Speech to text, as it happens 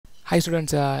Hi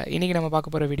students, இன்னைக்கு நம்ம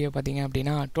பார்க்க போற வீடியோ பாத்தீங்க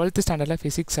அப்படினா 12th ஸ்டாண்டர்ட்ல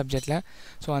physics சப்ஜெக்ட்ல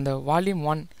சோ அந்த வால்யூம்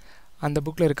 1 அந்த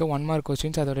புக்ல இருக்க 1 மார்க்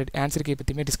क्वेश्चंस அதோட ஆன்சர் கீ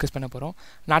பத்தியுமே டிஸ்கஸ் பண்ண போறோம்.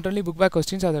 not only book back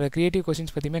questions அதோட கிரியேட்டிவ்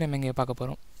क्वेश्चंस பத்தியுமே நம்ம இங்க பார்க்க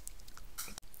போறோம்.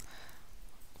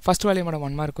 First வால்யூமோட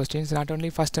 1 mark questions not only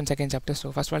first and second chapter.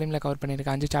 so first வால்யூம்ல cover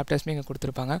பண்ணிருக்க 5 சாப்டர்ஸ்மே இங்க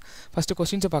கொடுத்திருப்பாங்க. ஃபர்ஸ்ட்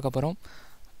क्वेश्चंस பார்க்க போறோம்.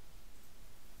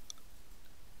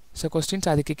 சோ क्वेश्चंस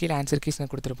அதுக்கு கீழ ஆன்சர் கீஸ்ங்க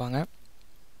கொடுத்திருப்பாங்க.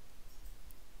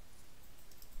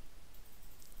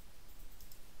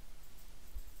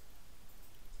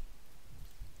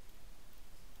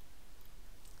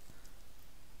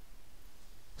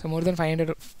 So more than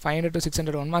 500 to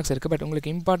 600 1 marks இருக்கு பட் உங்களுக்கு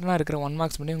இம்பார்ட்டன்ட்டா இருக்கிற 1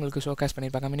 marks மட்டும் உங்களுக்கு ஷோகாஸ்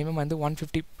பண்ணிருப்பாங்க. மினிமம் வந்து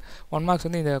 150 1 marks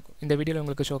வந்து இந்த வீடியோல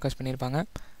உங்களுக்கு ஷோகாஸ் பண்ணிருப்பாங்க.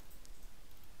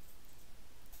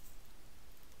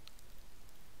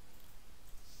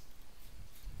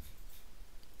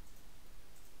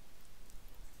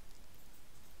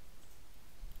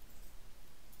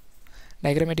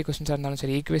 டயக்ராமேட்டிக் क्वेश्चंस இருந்தாலும்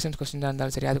சரி, ஈக்குவேஷன்ஸ் क्वेश्चंस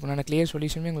இருந்தாலும் சரி, அதுக்குண்டான கிளியர்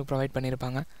சொல்யூஷனுமே உங்களுக்கு ப்ரொவைட்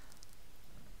பண்ணிருப்பாங்க.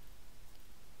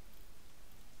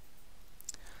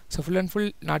 So full and full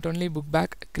not only book back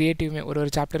creative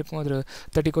ஒரு சாப்டருக்கு ஒரு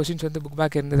 30 क्वेश्चंस வந்து book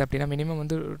back இருந்தது அப்படினா மினிமம்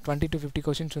வந்து 20 to 50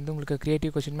 क्वेश्चंस வந்து உங்களுக்கு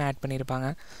கிரியேட்டிவ் क्वेश्चन ஆட்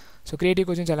பண்ணிருப்பாங்க. சோ கிரியேட்டிவ்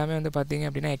क्वेश्चंस எல்லாமே வந்து பாத்தீங்க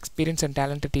அப்படினா எக்ஸ்பீரியன்ஸ் அண்ட்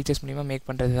டேலண்டட் டீச்சர்ஸ் மூலமா மேக்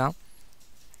பண்றதுதான்.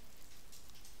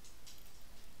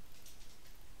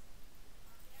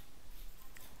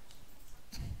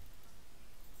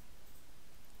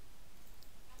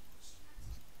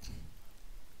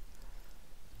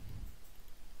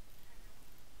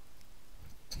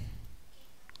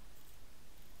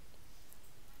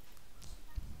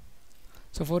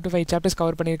 So 4 to 5 chapters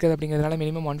cover பண்ணிருக்கிறது அப்படிங்கிறதுனால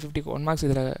மினிமம் 150 1 marks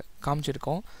இதல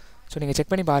காமிச்சிருக்கோம். சோ நீங்க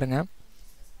செக் பண்ணி பாருங்க.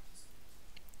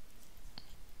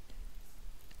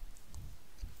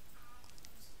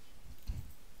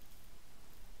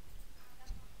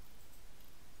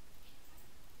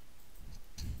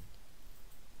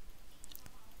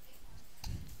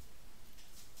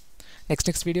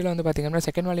 நெக்ஸ்ட் வீடியோல வந்து பாத்தீங்கன்னா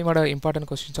செகண்ட் வால்யூமோட இம்பார்ட்டன்ட்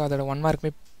क्वेश्चंस அதோட 1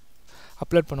 மார்க்மே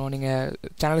அப்லோட் பண்ணுவோம். நீங்க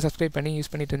சேனலை சப்ஸ்கிரைப் பண்ணி யூஸ்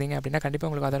பண்ணிட்டு இருந்தீங்க அப்படினா கண்டிப்பா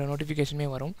உங்களுக்கு அதோட நோட்டிஃபிகேஷன்மே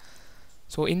வரும்.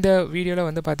 சோ இந்த வீடியோல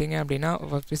வந்து பாத்தீங்க அப்படினா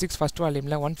physics ஃபர்ஸ்ட்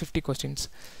வால்யூம்ல 150 क्वेश्चंस.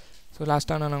 சோ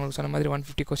லாஸ்டா நான் உங்களுக்கு சொன்ன மாதிரி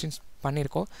 150 क्वेश्चंस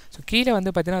பண்ணிருக்கோம். சோ கீழ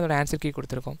வந்து பாத்தீங்கன்னா அதோட ஆன்சர் கீ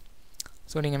கொடுத்திருக்கோம்.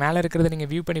 சோ நீங்க மேல இருக்குறத நீங்க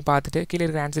வியூ பண்ணி பார்த்துட்டு கீழ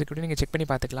இருக்கிற ஆன்சர் கீ நீங்க செக் பண்ணி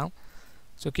பார்த்துக்கலாம்.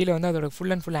 சோ கீழ வந்து அதோட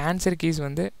full and full answer keys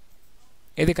வந்து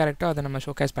எது கரெக்ட்டோ அத நம்ம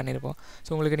ஷோகாஸ் பண்ணிருப்போம். சோ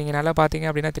உங்களுக்கு நீங்க நல்லா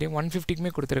பாத்தீங்க அப்படினா தெரியும்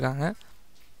 150க்குமே கொடுத்திருக்காங்க.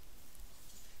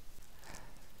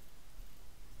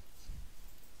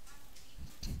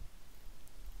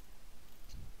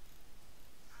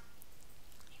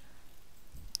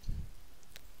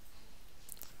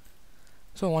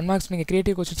 So 1 marks நீங்க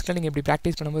கிரியேட்டிவ் क्वेश्चंसல நீங்க இப்படி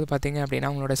பிராக்டீஸ் பண்ணும்போது பாத்தீங்க அப்படினா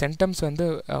உங்களோட சென்டம்ஸ் வந்து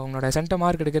உங்களோட சென்டம்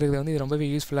மார்க் எடுக்கிறது வந்து இது ரொம்பவே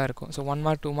யூஸ்ஃபுல்லா இருக்கும். சோ 1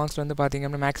 மார்க் 2 மார்க்ஸ்ல வந்து பாத்தீங்க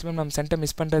அப்படினா மேக்ஸिमम நம்ம சென்டம்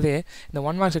மிஸ் பண்றதே இந்த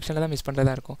 1 மார்க் செக்ஷன்ல தான் மிஸ்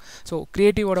பண்றதா இருக்கும். சோ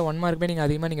கிரியேட்டிவோட 1 மார்க்மே நீங்க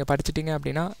அதிகமா நீங்க படிச்சிட்டீங்க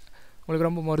அப்படினா உங்களுக்கு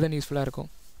ரொம்ப மோர் தென் யூஸ்ஃபுல்லா இருக்கும்.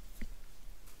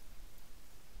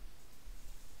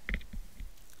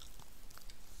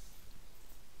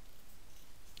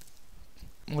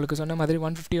 உங்களுக்கு சொன்ன மாதிரி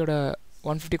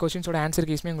 150 क्वेश्चंस ஓட ஆன்சர்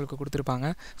கீஸ்மே உங்களுக்கு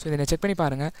கொடுத்திருப்பாங்க. சோ இத செக் பண்ணி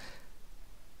பாருங்க.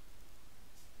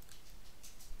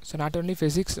 So not only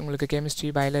physics உங்களுக்கு chemistry,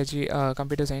 biology,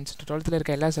 computer science 12th ல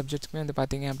இருக்க எல்லா சப்ஜெக்ட்ஸ்க்குமே வந்து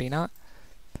பாத்தீங்க அப்படினா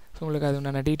உங்களுக்கு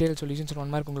அதுனான டீடைல் சொல்யூஷன்ஸ்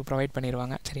 1 மார்க் உங்களுக்கு ப்ரொவைட்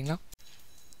பண்ணிடுவாங்க. சரிங்களா?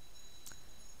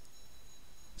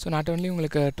 So not only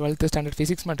உங்களுக்கு 12th ஸ்டாண்டர்ட்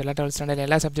physics மட்டும் இல்ல 12th ஸ்டாண்டர்ட்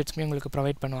எல்லா சப்ஜெக்ட்ஸ்மே உங்களுக்கு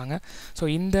ப்ரொவைட் பண்ணுவாங்க. சோ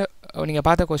இந்த நீங்க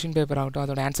பார்த்த क्वेश्चन பேப்பர் ஆகட்டும்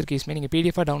அதோட ஆன்சர் கீஸ்மே நீங்க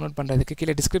PDF ஆ டவுன்லோட் பண்றதுக்கு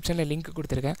கீழ டிஸ்கிரிப்ஷன்ல லிங்க்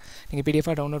கொடுத்திருக்கேன். நீங்க PDF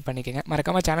ஆ டவுன்லோட் பண்ணிக்கங்க.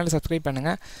 மறக்காம சேனலை சப்ஸ்கிரைப்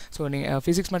பண்ணுங்க. சோ நீங்க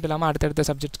physics மட்டும் இல்லாம அடுத்த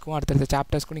சப்ஜெக்ட்ஸ்க்கும் அடுத்த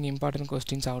சாப்டர்ஸ்க்கும் நீங்க இம்பார்ட்டன்ட்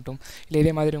क्वेश्चंस ஆகட்டும் இல்ல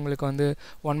இதே மாதிரி உங்களுக்கு வந்து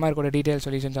 1 மார்க்கோட டீடைல்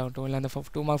சொல்யூஷன்ஸ் ஆகட்டும் இல்ல அந்த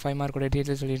 2 மார்க் 5 மார்க்கோட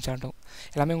டீடைல் சொல்யூஷன்ஸ் ஆகட்டும்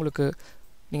எல்லாமே உங்களுக்கு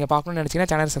நீங்க பார்க்கணும்னு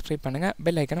நினைச்சீங்கன்னா சேனலை சப்ஸ்கிரைப் பண்ணுங்க.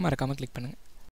 பெல் ஐகானை மறக்காம கிளிக் பண்ணுங்க.